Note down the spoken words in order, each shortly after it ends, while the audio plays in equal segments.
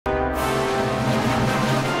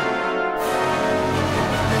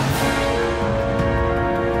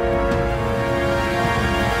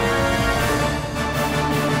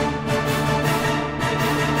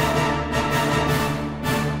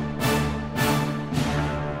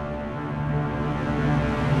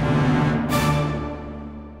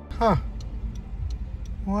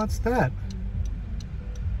What's that?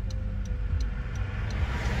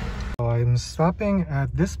 I'm stopping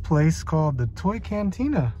at this place called the Toy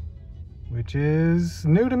Cantina, which is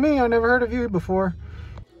new to me. I never heard of you before.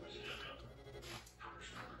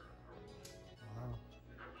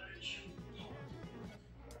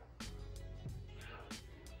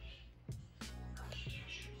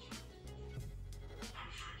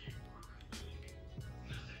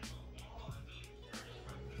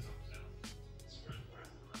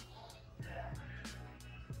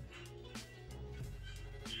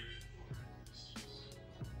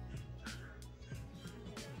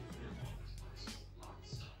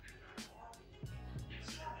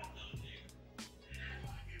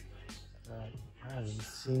 I haven't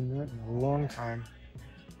seen that in a long time.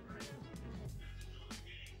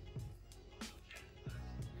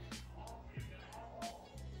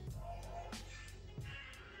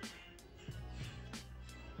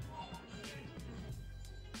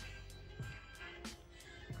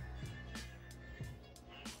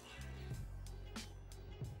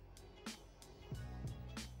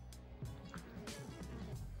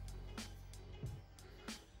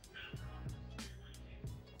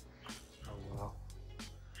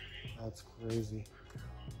 That's crazy.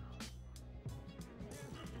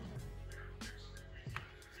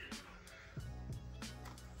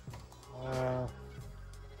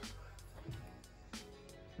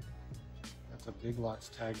 That's a Big Lots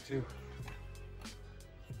tag too.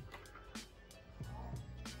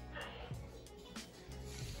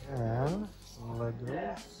 And some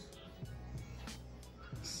Legos,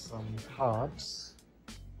 some Pops,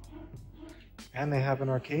 and they have an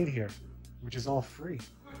arcade here, which is all free.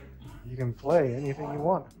 You can play anything you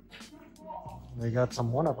want. They got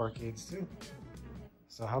some one-up arcades too.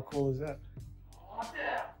 So how cool is that?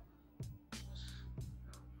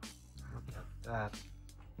 Look at that.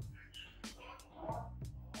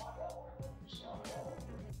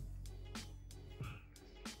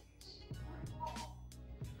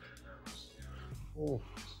 Oh.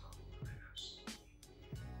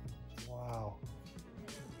 Wow.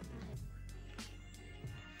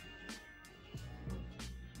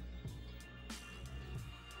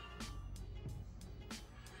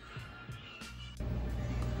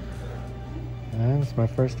 And it's my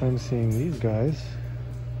first time seeing these guys.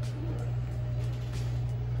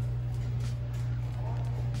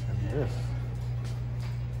 And this.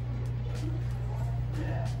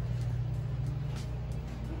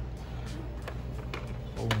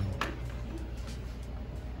 Oh.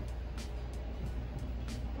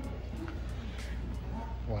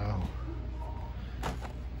 Wow.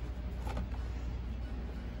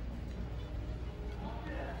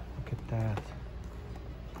 Look at that.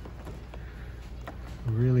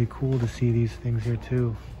 Really cool to see these things here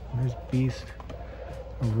too. There's Beast,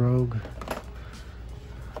 a Rogue.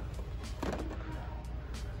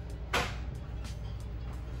 Is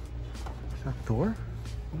that Thor?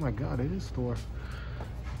 Oh my god, it is Thor.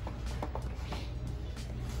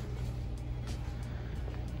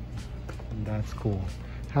 And that's cool.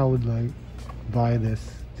 How would I buy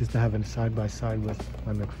this just to have it side by side with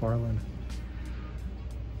my McFarlane?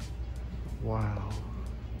 Wow.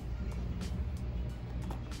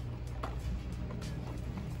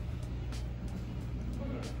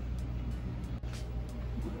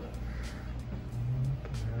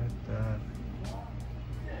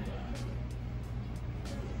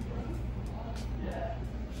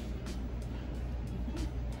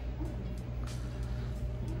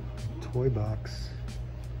 Toy box.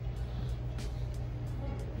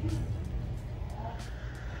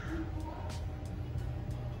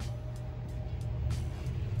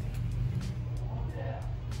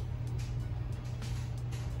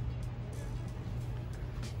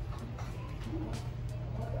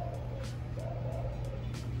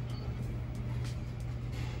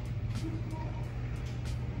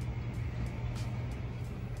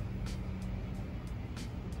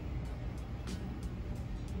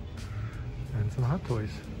 And some Hot Toys.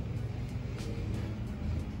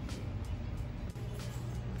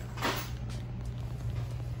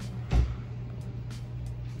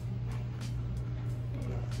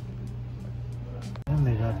 And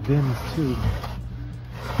they got bins too.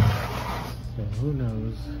 So who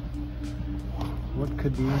knows what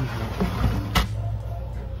could be in here.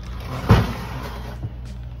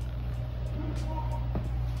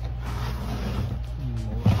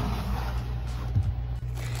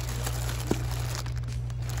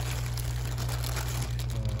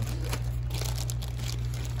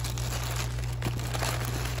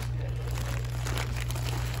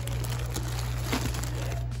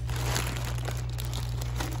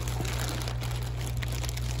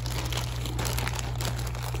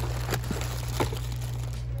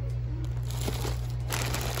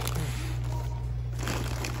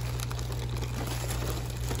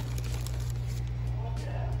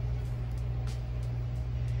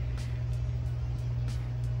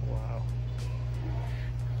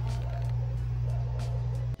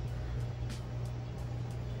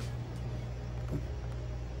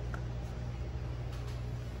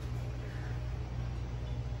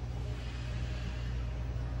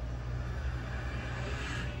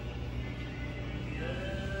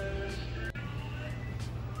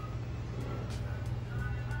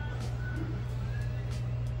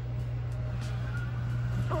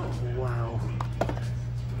 Oh, wow.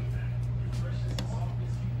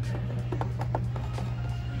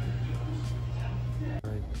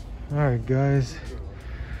 Alright guys,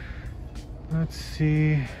 let's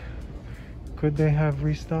see, could they have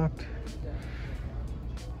restocked?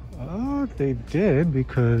 Oh, they did,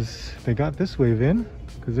 because they got this wave in,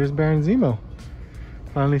 because there's Baron Zemo.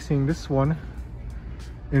 Finally seeing this one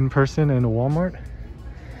in person in a Walmart.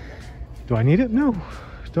 Do I need it? No,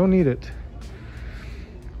 don't need it.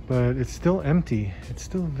 But it's still empty. It's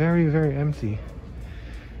still very, very empty.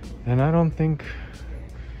 And I don't think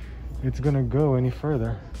it's gonna go any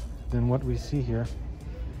further than what we see here.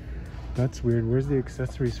 That's weird. Where's the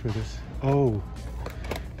accessories for this? Oh,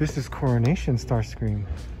 this is Coronation Starscream.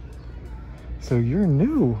 So you're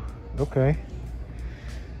new. Okay.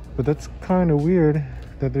 But that's kind of weird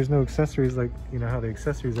that there's no accessories, like, you know, how the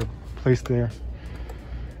accessories are placed there.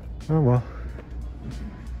 Oh well.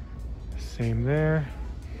 Same there.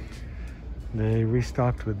 They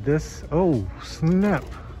restocked with this. Oh, snap.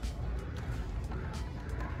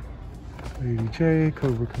 Lady J,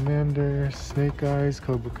 Cobra Commander, Snake Eyes,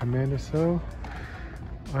 Cobra Commander. So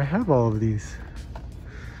I have all of these.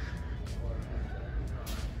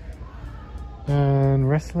 And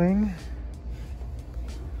wrestling.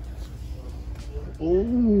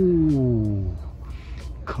 Oh,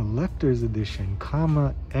 collector's edition,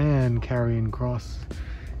 Kama and Karrion Cross.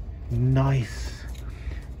 Nice.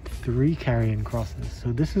 3 Karrion Crosses.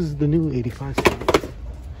 So this is the new 85 set.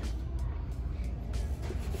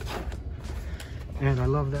 And I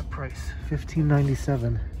love that price,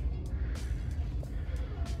 $15.97.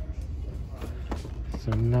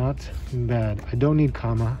 So not bad. I don't need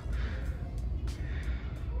Kama.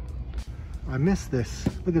 I missed this.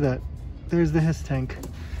 Look at that. There's the Hiss tank.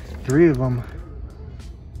 3 of them.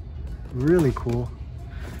 Really cool.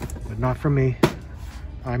 But not for me.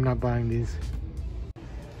 I'm not buying these.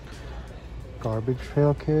 Garbage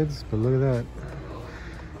Trail Kids, but look at that.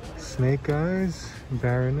 Snake Eyes,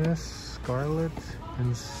 Baroness, Scarlet,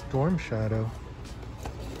 and Storm Shadow.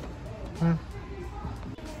 Huh.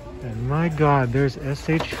 And my god, there's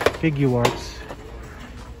SH Figuarts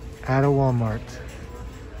at a Walmart.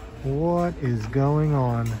 What is going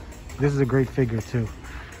on? This is a great figure too.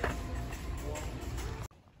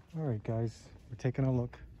 Alright guys, we're taking a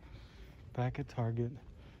look back at Target.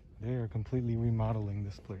 They are completely remodeling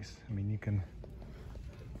this place. I mean, you can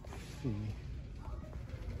see.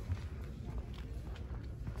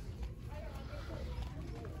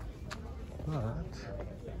 But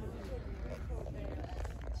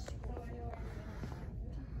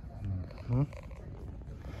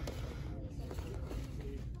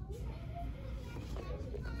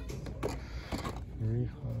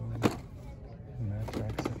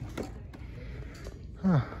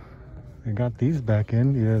they got these back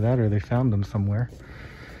in, either that or they found them somewhere.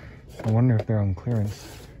 I wonder if they're on clearance.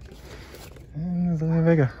 And there's La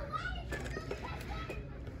Vega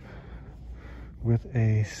with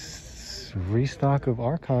a restock of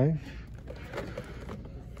Archive.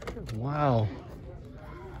 Wow,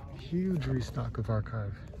 huge restock of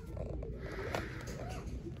Archive.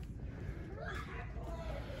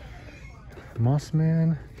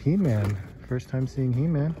 Mossman, He-Man. First time seeing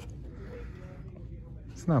He-Man.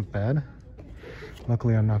 It's not bad.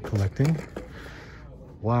 Luckily I'm not collecting.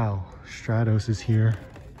 Wow, Stratos is here.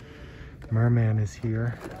 Merman is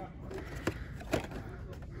here.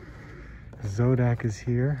 Zodak is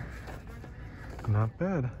here. Not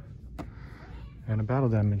bad. And a Battle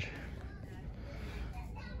Damage.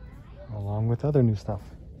 Along with other new stuff.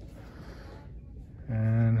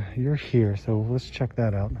 And you're here, so let's check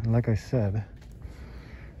that out. And like I said,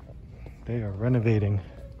 they are renovating.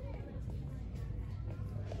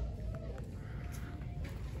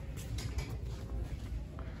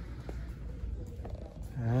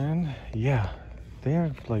 And yeah, they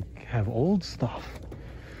are like have old stuff.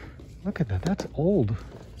 Look at that, that's old.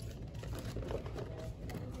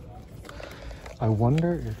 I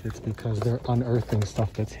wonder if it's because they're unearthing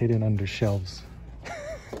stuff that's hidden under shelves.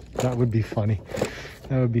 That would be funny.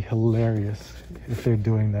 That would be hilarious if they're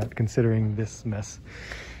doing that, considering this mess.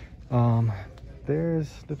 There's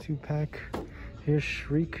the 2-pack. Here's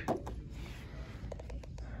Shriek.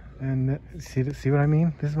 And see what I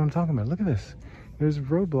mean? This is what I'm talking about. Look at this. There's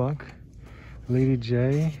Roadblock, Lady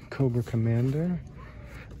J, Cobra Commander,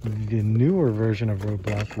 the newer version of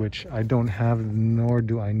Roadblock, which I don't have, nor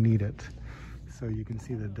do I need it. So you can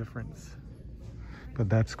see the difference. But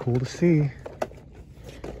that's cool to see.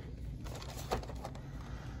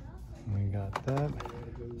 We got that.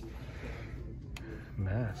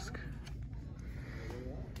 Mask.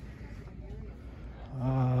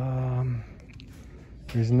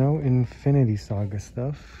 There's no Infinity Saga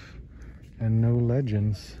stuff and no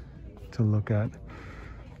Legends to look at.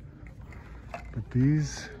 But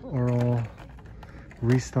these are all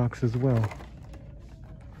restocks as well.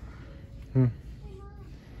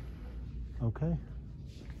 Okay.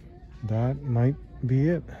 That might be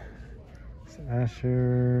it. It's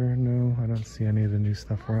Asher, no, I don't see any of the new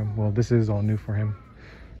stuff for him. Well, this is all new for him.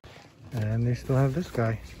 And they still have this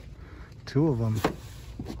guy. 2 of them.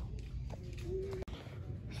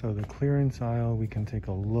 So the clearance aisle, we can take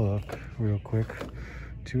a look real quick.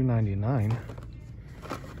 $2.99.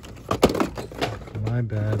 My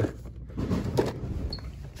bad.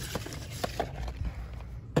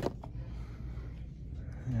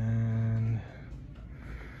 And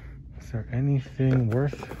is there anything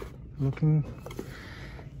worth looking?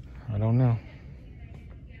 I don't know.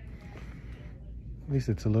 At least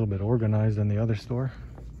it's a little bit organized than the other store.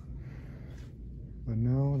 But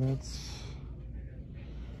no,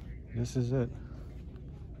 this is it.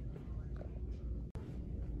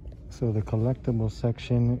 So the collectible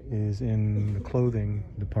section is in the clothing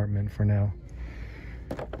department for now.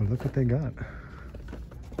 But look what they got.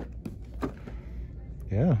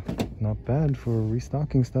 Yeah, not bad for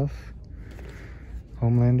restocking stuff.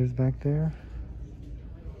 Homelander's back there.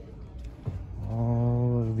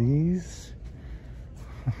 All of these.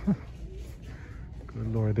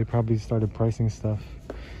 Good Lord, they probably started pricing stuff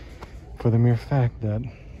for the mere fact that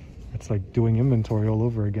it's like doing inventory all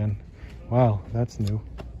over again. Wow, that's new.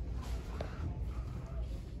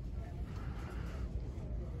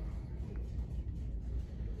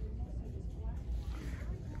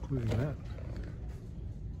 Including that.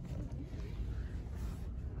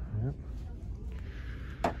 Yep.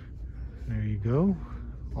 There you go.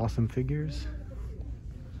 Awesome figures.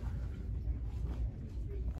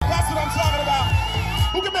 That's what I'm talking about.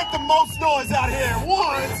 Who can make the most noise out here?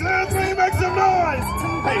 1, 2, 3, make some noise!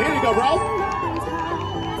 Hey, here you go, bro.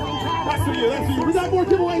 That's for you, that's for you. We got more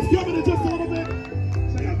giveaways coming in just a little bit.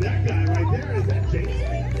 Check out that guy right there. Is that James?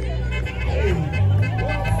 Hey.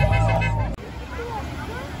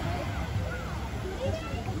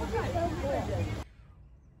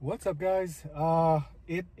 What's up, guys?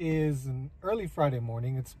 It is an early Friday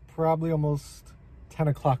morning. It's probably almost 10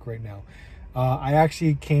 o'clock right now. I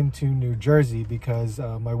actually came to New Jersey because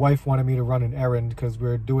my wife wanted me to run an errand because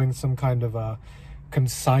we're doing some kind of a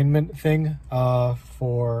consignment thing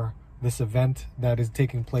for this event that is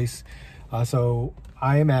taking place. So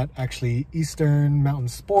I am at actually Eastern Mountain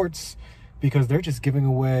Sports because they're just giving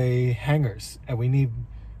away hangers, and we need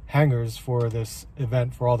hangers for this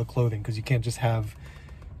event for all the clothing because you can't just have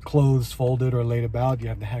clothes folded or laid about. You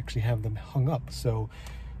have to actually have them hung up. So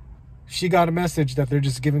she got a message that they're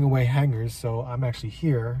just giving away hangers, so I'm actually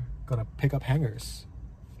here gonna pick up hangers.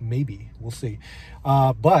 Maybe, we'll see.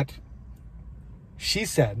 But she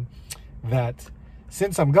said that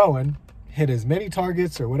since I'm going, hit as many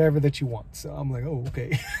targets or whatever that you want. So I'm like, oh,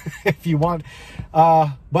 okay, if you want.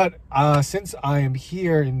 But since I am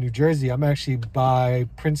here in New Jersey, I'm actually by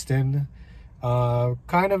Princeton,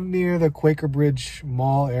 kind of near the Quaker Bridge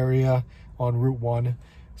Mall area on Route 1.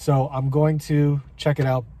 So I'm going to check it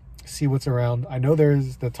out, see what's around. I know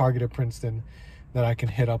there's the Target at Princeton that I can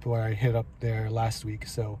hit up where I hit up there last week.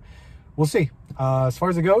 So we'll see. As far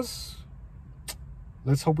as it goes,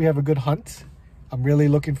 let's hope we have a good hunt. I'm really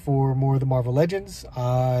looking for more of the Marvel Legends.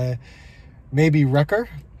 Maybe Wrecker.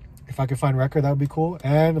 If I can find Wrecker, that would be cool.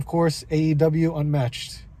 And of course, AEW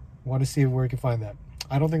Unmatched. Want to see where I can find that.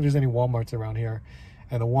 I don't think there's any Walmarts around here.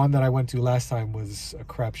 And the one that I went to last time was a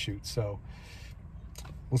crapshoot. So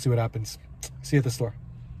we'll see what happens. See you at the store.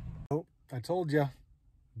 Oh, I told you.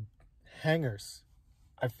 Hangers.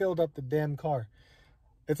 I filled up the damn car.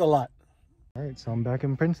 It's a lot. All right, so I'm back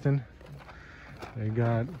in Princeton. They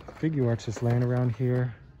got figure arts just laying around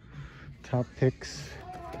here. Top picks.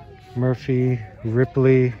 Murphy,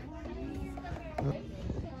 Ripley.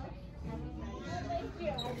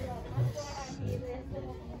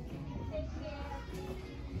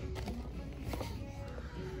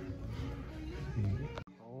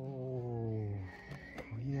 Oh,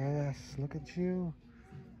 yes, look at you.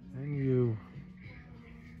 And you.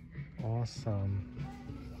 Awesome.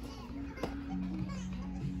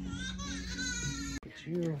 Look at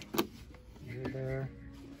you. You're there.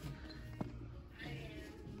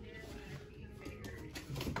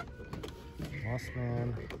 Boss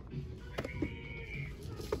man.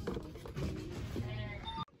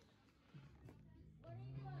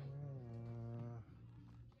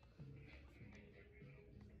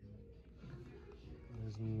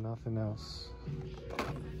 There's nothing else.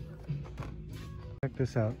 Check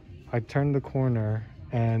this out. I turned the corner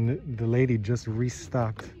and the lady just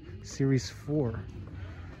restocked Series 4.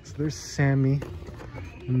 So there's Sammy,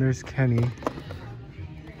 and there's Kenny.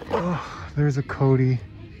 Oh, there's a Cody,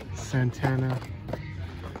 Santana,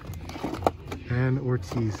 and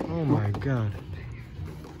Ortiz. Oh my God.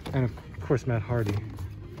 And of course, Matt Hardy.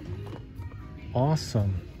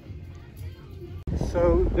 Awesome.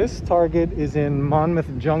 So this Target is in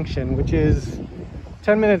Monmouth Junction, which is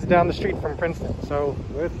 10 minutes down the street from Princeton. So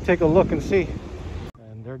let's take a look and see.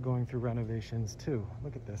 And they're going through renovations too.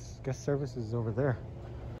 Look at this. Guest services is over there.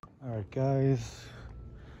 All right, guys.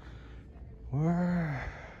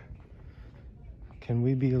 Can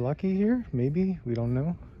we be lucky here? Maybe. We don't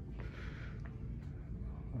know.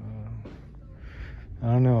 I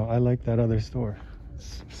don't know. I like that other store.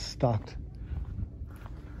 It's stocked.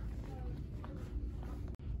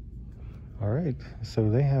 All right. So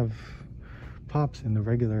they have Pops in the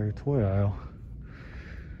regular toy aisle.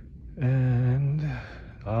 And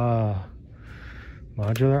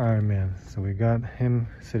modular Iron Man. So we got him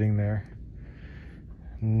sitting there.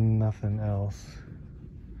 Nothing else.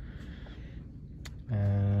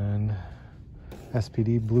 And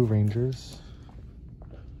SPD Blue Rangers.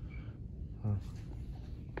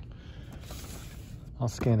 I'll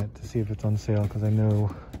scan it to see if it's on sale because I know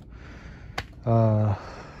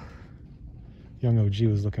Young OG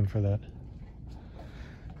was looking for that.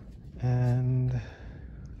 And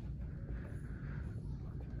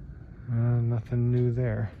nothing new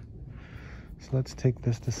there. So let's take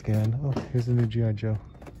this to scan. Oh, here's the new G.I. Joe.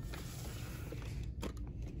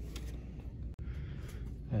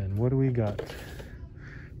 And what do we got?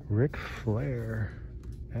 Ric Flair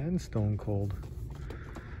and Stone Cold.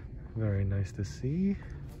 Very nice to see.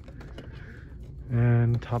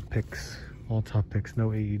 And top picks. All top picks. No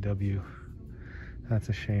AEW. That's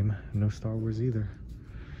a shame. No Star Wars either.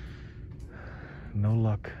 No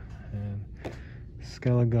luck. And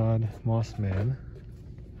Skelegod, Moss Man.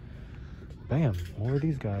 Bam. More of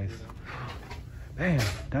these guys. Bam.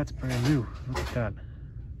 That's brand new. Look at that.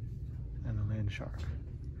 And the land shark.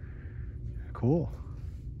 Cool.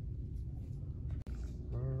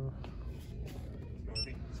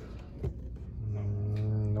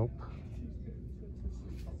 Nope.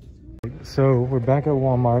 So we're back at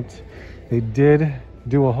Walmart. They did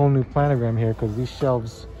do a whole new planogram here because these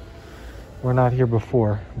shelves were not here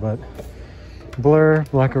before. But Blur,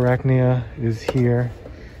 Black Arachnia is here.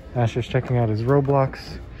 Asher's checking out his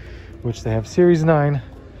Roblox, which they have Series 9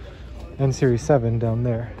 and Series 7 down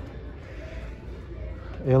there.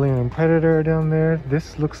 Alien and Predator down there.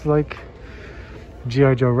 This looks like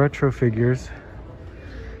G.I. Joe retro figures,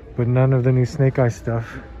 but none of the new Snake Eye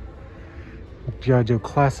stuff. G.I. Joe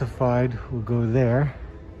Classified will go there.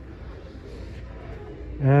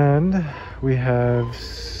 And we have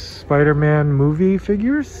Spider-Man movie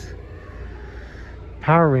figures,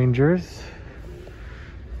 Power Rangers,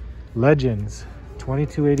 Legends,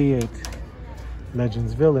 2288.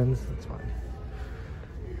 Legends Villains, that's fine.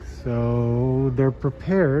 So they're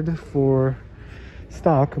prepared for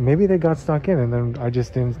stock. Maybe they got stock in and then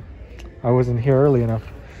I wasn't here early enough.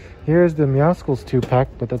 Here's the Meowscles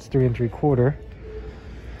 2-pack, but that's 3 3/4.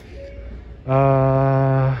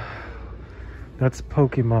 That's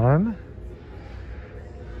Pokemon.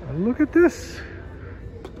 Look at this.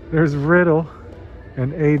 There's Riddle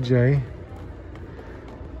and AJ.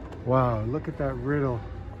 Wow, look at that Riddle.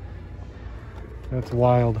 That's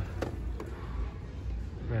wild.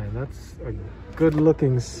 Man, that's a good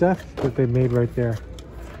looking Seth that they made right there.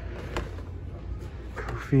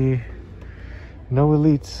 Kofi. No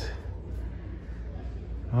elites.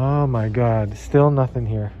 Oh my God, still nothing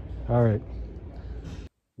here. All right.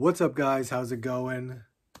 What's up, guys? How's it going?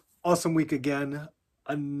 Awesome week again.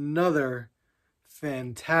 Another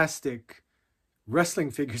fantastic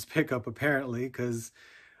wrestling figures pickup, apparently, because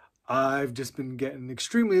I've just been getting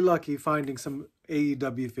extremely lucky finding some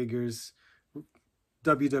AEW figures,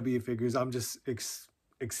 WWE figures. I'm just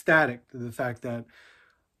ecstatic to the fact that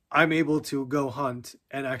I'm able to go hunt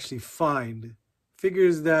and actually find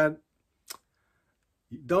figures that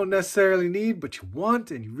you don't necessarily need, but you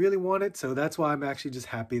want and you really want it. So that's why I'm actually just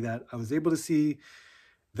happy that I was able to see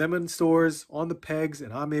them in stores on the pegs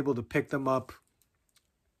and I'm able to pick them up.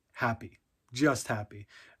 Happy, just happy.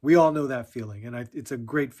 We all know that feeling, and it's a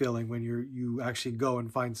great feeling when you actually go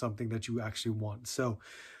and find something that you actually want. So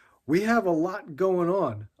we have a lot going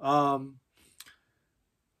on.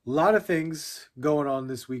 A lot of things going on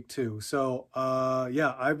this week too. So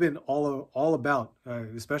yeah, I've been all about,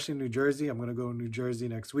 especially in New Jersey. I'm gonna go to New Jersey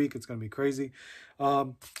next week. It's gonna be crazy.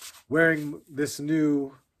 Wearing this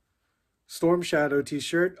new Storm Shadow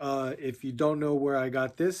t-shirt. If you don't know where I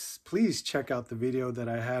got this, please check out the video that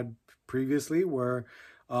I had previously where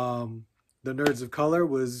the Nerds of Color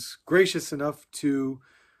was gracious enough to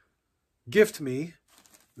gift me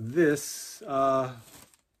this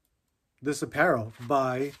this apparel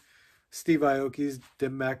by Steve Aoki's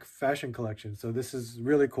Dim Mak fashion collection. So this is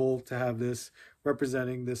really cool to have this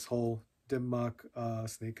representing this whole Dim Mak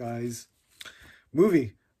Snake Eyes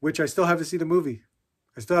movie, which I still have to see the movie.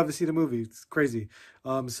 It's crazy.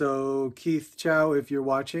 So Keith Chow, if you're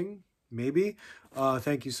watching, maybe,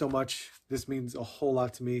 thank you so much. This means a whole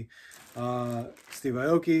lot to me. Steve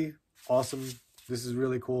Aoki, awesome. This is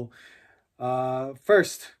really cool.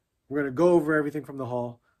 First, we're going to go over everything from the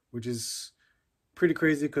haul, which is pretty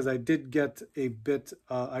crazy because I did get a bit,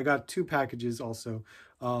 I got 2 packages also.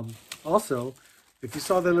 Also, if you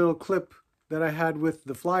saw the little clip that I had with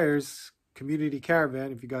the Flyers Community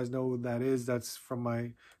Caravan, if you guys know what that is, that's from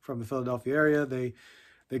the Philadelphia area.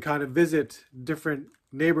 They kind of visit different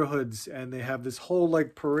neighborhoods, and they have this whole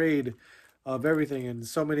like parade of everything, and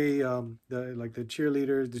so many the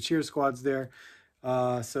cheerleaders, the cheer squads there.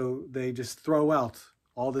 So they just throw out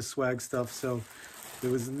all this swag stuff. So it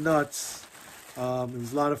was nuts. It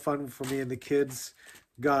was a lot of fun for me and the kids.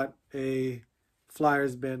 Got a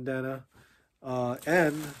Flyers bandana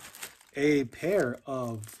and a pair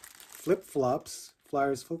of flip-flops,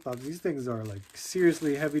 Flyers flip-flops. These things are like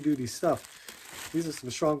seriously heavy-duty stuff. These are some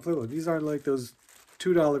strong flip-flops. These aren't like those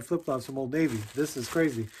 $2 flip-flops from Old Navy. This is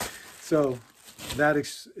crazy. So that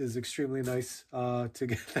is extremely nice to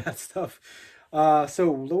get that stuff. So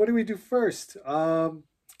what do we do first?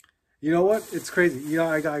 You know what? It's crazy. You know,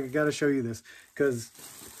 I got to show you this because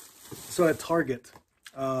so at Target,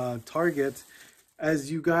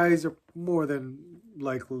 as you guys are more than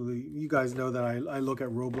likely, you guys know that I look at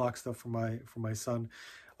Roblox stuff for my son.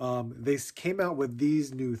 They came out with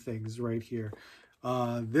these new things right here.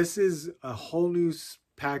 This is a whole new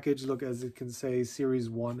package. Look, as it can say, Series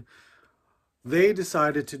 1. They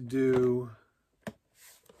decided to do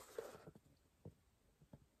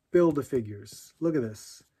Build-A-Figures. Look at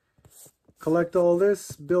this. Collect all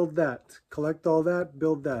this, build that. Collect all that,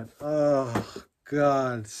 build that. Oh,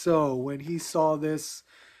 God. So when he saw this,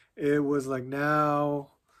 it was like,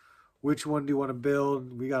 now, which one do you want to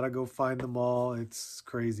build? We got to go find them all. It's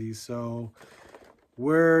crazy. So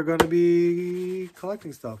we're going to be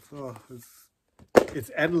collecting stuff. Oh,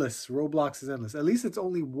 it's endless. Roblox is endless. At least it's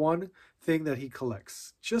only one thing that he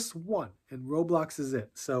collects. Just one. And Roblox is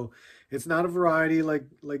it. So it's not a variety like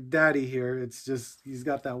Daddy here. It's just he's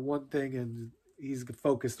got that one thing and he's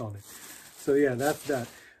focused on it. So yeah, that's that.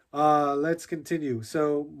 Let's continue.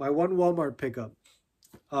 So my one Walmart pickup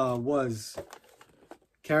was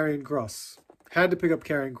Karrion Kross. Had to pick up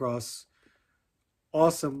Karrion Kross.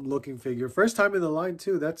 Awesome looking figure. First time in the line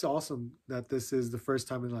too. That's awesome that this is the first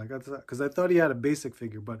time in the line. Because I thought he had a basic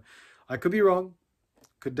figure, but I could be wrong.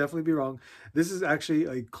 Could definitely be wrong. This is actually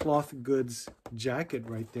a cloth goods jacket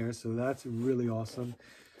right there. So that's really awesome.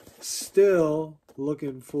 Still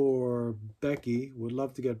looking for Becky. Would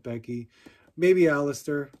love to get Becky. Maybe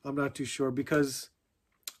Alistair. I'm not too sure because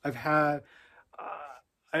I've had...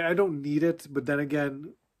 I don't need it, but then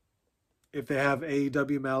again, if they have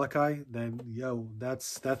AEW Malachi, then yo,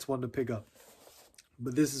 that's one to pick up.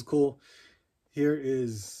 But this is cool. Here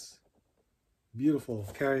is beautiful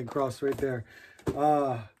Karrion Kross right there.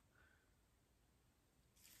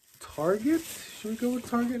 Target? Should we go with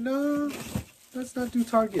Target? No, let's not do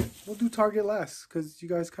Target. We'll do Target last because you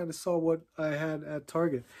guys kind of saw what I had at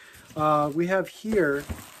Target. We have here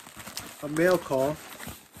a mail call.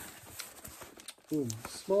 Boom,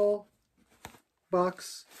 small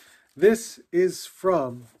box. This is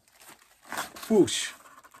from Whoosh.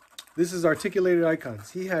 This is Articulated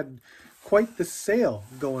Icons. He had quite the sale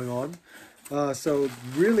going on. So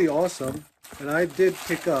really awesome. And I did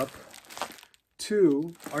pick up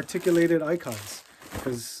 2 Articulated Icons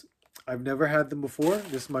because I've never had them before.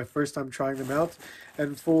 This is my first time trying them out.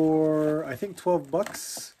 And for, I think,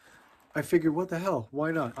 $12, I figured, what the hell?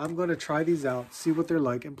 Why not? I'm going to try these out, see what they're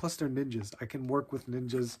like. And plus, they're ninjas. I can work with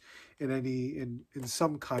ninjas in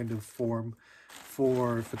some kind of form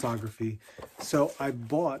for photography. So I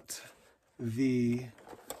bought the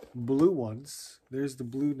blue ones. There's the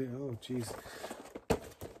blue. Oh, jeez.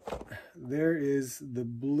 There is the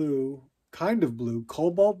blue, kind of blue,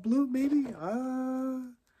 cobalt blue, maybe?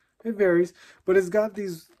 It varies. But it's got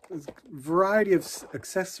these variety of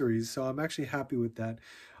accessories. So I'm actually happy with that.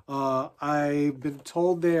 I've been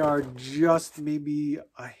told they are just maybe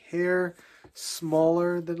a hair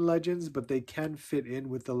smaller than Legends, but they can fit in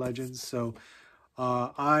with the Legends. So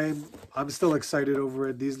I'm still excited over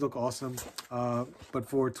it. These look awesome. But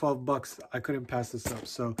for $12, I couldn't pass this up.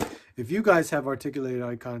 So if you guys have Articulated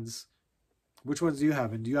Icons, which ones do you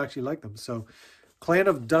have? And do you actually like them? So Clan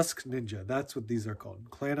of Dusk Ninja. That's what these are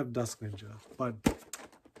called. Clan of Dusk Ninja. But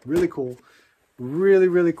Really cool. Really,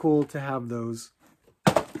 really cool to have those.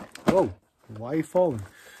 Oh, why are you falling?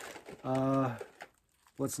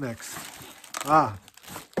 What's next? Ah,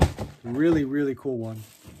 really, really cool one.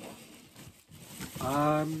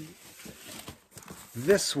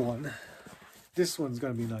 This one's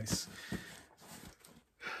gonna be nice.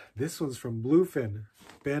 This one's from Bluefin,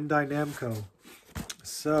 Bandai Namco.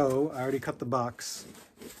 So I already cut the box,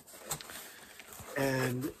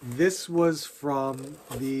 and this was from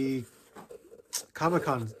the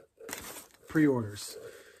Comic-Con pre-orders.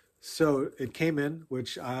 So it came in,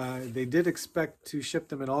 which they did expect to ship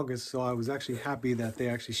them in August, so I was actually happy that they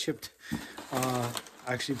actually shipped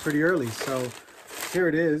actually pretty early. So here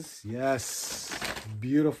it is. Yes,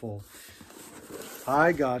 beautiful.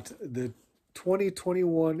 I got the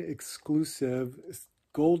 2021 exclusive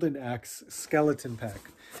Golden Axe skeleton pack.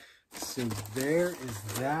 So there is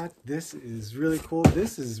that. This is really cool.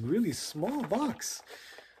 This is really small box.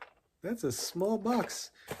 That's a small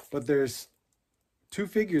box, but there's 2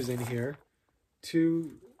 figures in here,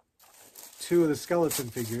 two of the skeleton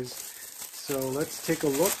figures. So let's take a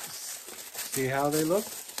look, see how they look.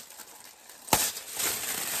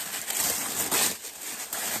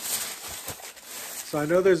 So I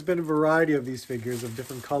know there's been a variety of these figures of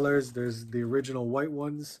different colors. There's the original white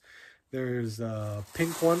ones. There's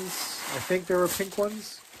pink ones. I think there were pink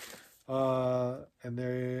ones. And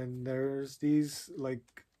then there's these like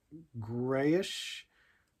grayish,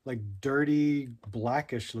 like dirty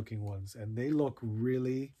blackish looking ones, and they look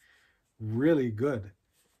really, really good.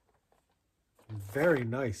 Very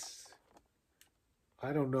nice.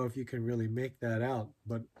 I don't know if you can really make that out,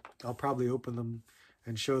 but I'll probably open them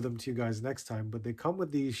and show them to you guys next time. But they come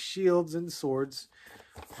with these shields and swords,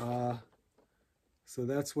 so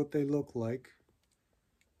that's what they look like.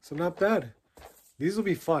 So not bad. These will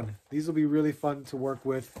be fun. These will be really fun to work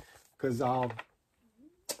with, because I'll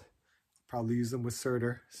probably use them with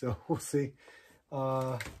Surtur, so we'll see.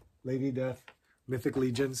 Lady Death, Mythic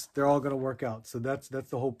Legions, they're all going to work out. So that's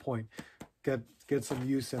the whole point. Get some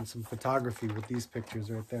use and some photography with these pictures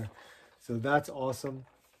right there. So that's awesome.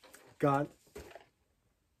 Got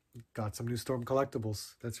some new Storm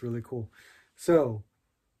collectibles. That's really cool. So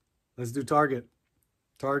let's do Target.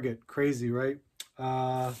 Target, crazy, right?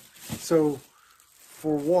 So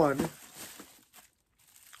for one,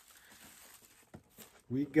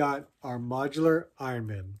 we got our modular Iron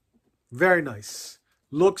Man. Very nice.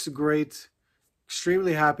 Looks great.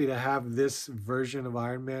 Extremely happy to have this version of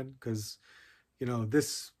Iron Man, because, you know,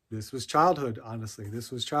 this was childhood, honestly.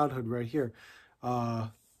 This was childhood right here. I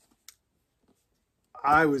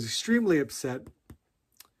was extremely upset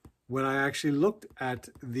when I actually looked at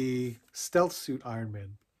the stealth suit Iron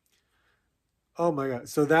Man. Oh my God.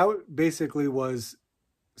 So that basically was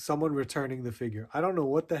someone returning the figure. I don't know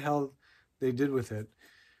what the hell they did with it.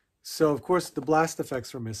 So of course the blast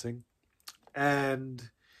effects were missing, and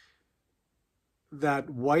that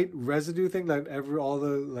white residue thing that all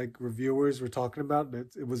the like reviewers were talking about,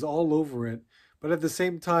 it was all over it. But at the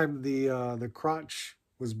same time, the crotch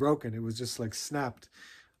was broken. It was just like snapped.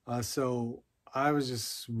 So I was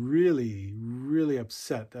just really, really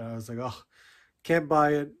upset that I was like, oh, can't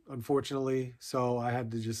buy it, unfortunately. So I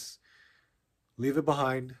had to just leave it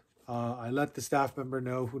behind. I let the staff member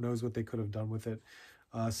know. Who knows what they could have done with it.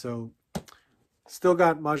 So still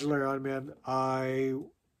got modular Iron Man. I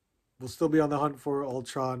will still be on the hunt for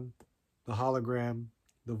Ultron, the hologram,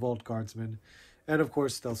 the Vault Guardsman, and of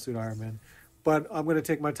course Stealth Suit Iron Man. But I'm going to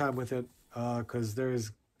take my time with it, because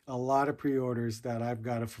there's a lot of pre-orders that I've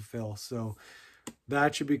got to fulfill. So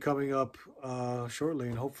that should be coming up shortly,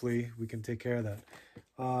 and hopefully we can take care of that.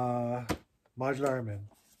 Modular Iron Man.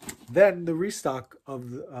 Then the restock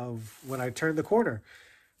of when I turned the corner.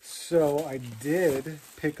 So I did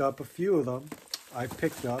pick up a few of them. I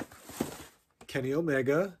picked up Kenny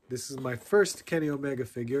Omega. This is my first Kenny Omega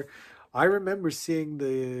figure. I remember seeing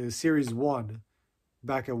the Series 1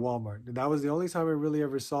 back at Walmart. And that was the only time I really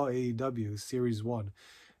ever saw AEW, Series 1.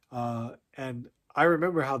 And I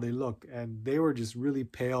remember how they looked, and they were just really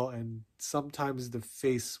pale, and sometimes the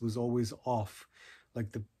face was always off.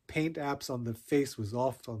 Like the paint apps on the face was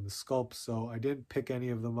off on the sculpt, so I didn't pick any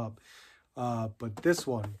of them up. But this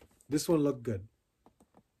one looked good.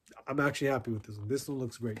 I'm actually happy with this one. This one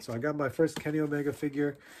looks great. So I got my first Kenny Omega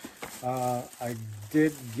figure. I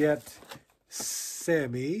did get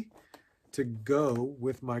Sammy to go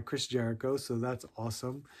with my Chris Jericho, so that's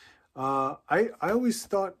awesome. I always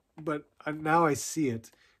thought, but now I see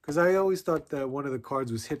it, because I always thought that one of the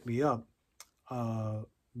cards was Hit Me Up,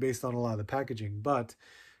 based on a lot of the packaging, but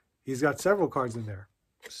he's got several cards in there,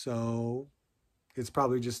 so it's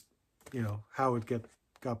probably just, you know, how it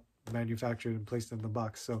got manufactured and placed in the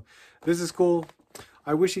box. So this is cool.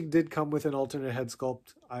 I wish he did come with an alternate head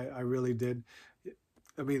sculpt. I really did.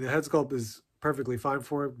 I mean, the head sculpt is perfectly fine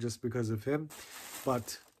for him just because of him,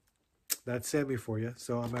 but that's Sammy for you.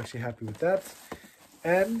 So I'm actually happy with that.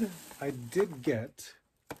 And I did get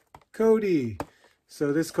Cody.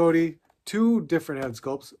 So this Cody, 2 different head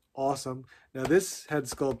sculpts. Awesome. Now this head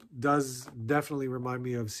sculpt does definitely remind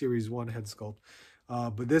me of Series 1 head sculpt.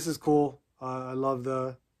 But this is cool. I love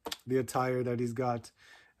the attire that he's got.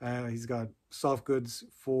 He's got soft goods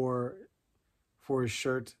for his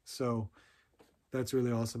shirt. So that's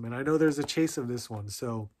really awesome. And I know there's a chase of this one.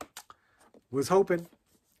 So was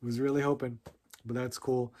really hoping. But that's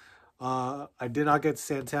cool. I did not get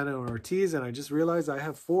Santana or Ortiz, and I just realized I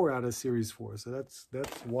have 4 out of Series 4. So that's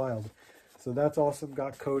wild. So that's awesome.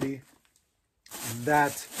 Got Cody. And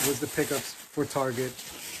that was the pickups for Target.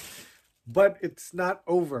 But it's not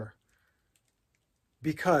over,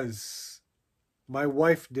 because my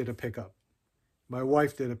wife did a pickup.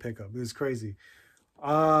 It was crazy.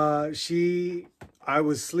 I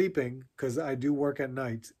was sleeping because I do work at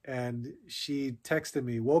night, and she texted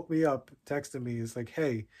me, woke me up, texted me. It's like,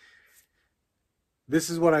 hey, this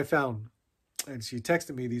is what I found. And she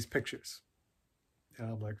texted me these pictures. And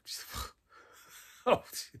I'm like, oh.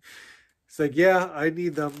 It's like, yeah, I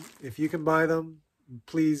need them. If you can buy them,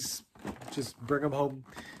 please just bring them home.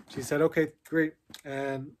 She said, okay, great.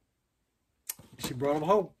 And she brought them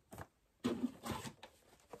home.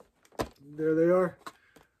 There they are.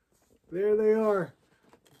 There they are.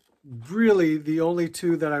 Really the only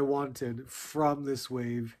 2 that I wanted from this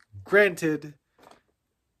wave. Granted,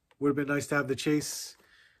 would have been nice to have the chase.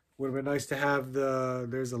 Would have been nice to have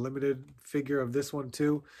there's a limited figure of this one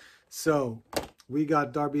too. So we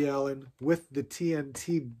got Darby Allin with the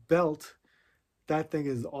TNT belt. That thing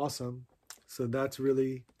is awesome. So that's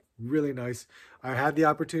really, really nice. I had the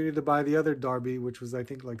opportunity to buy the other Darby, which was, I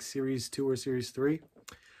think, like Series 2 or Series 3.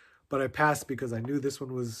 But I passed because I knew this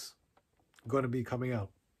one was going to be coming out.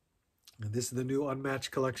 And this is the new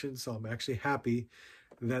Unmatched collection. So I'm actually happy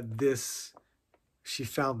that she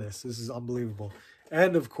found this. This is unbelievable.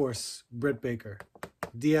 And, of course, Britt Baker.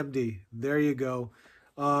 DMD. There you go.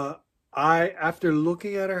 After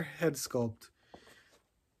looking at her head sculpt,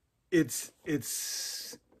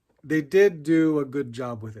 they did do a good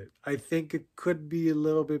job with it. I think it could be a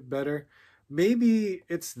little bit better. Maybe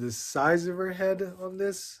it's the size of her head on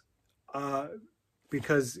this,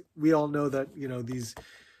 because we all know that, you know, these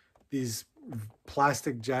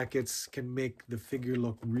plastic jackets can make the figure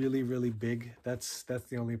look really, really big. That's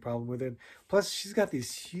the only problem with it. Plus, she's got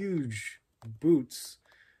these huge boots.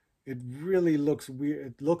 It really looks weird.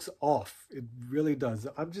 It looks off. It really does.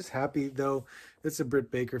 I'm just happy, though. It's a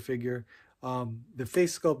Britt Baker figure. The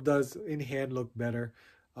face sculpt does in hand look better.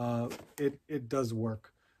 It does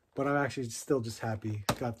work. But I'm actually still just happy.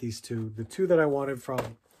 Got these 2. The 2 that I wanted from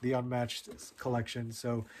the Unmatched collection.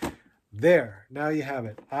 So there. Now you have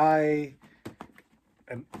it.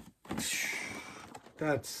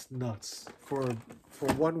 That's nuts. For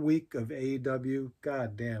 1 week of AEW,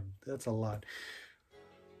 god damn, that's a lot.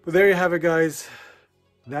 But there you have it, guys.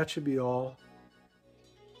 That should be all.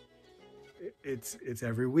 It's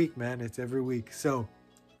every week, man. It's every week. So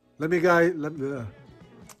let me know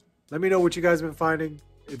what you guys have been finding.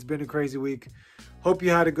 It's been a crazy week. Hope you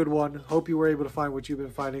had a good one. Hope you were able to find what you've been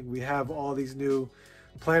finding. We have all these new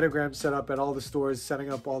planograms set up at all the stores,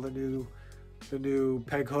 setting up all the new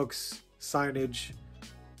peg hooks, signage.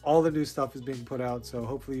 All the new stuff is being put out. So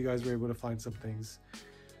hopefully you guys were able to find some things.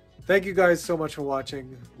 Thank you guys so much for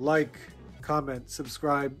watching. Like, comment,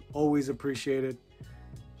 subscribe. Always appreciate it.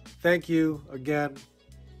 Thank you again.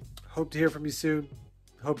 Hope to hear from you soon.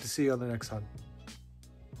 Hope to see you on the next hunt.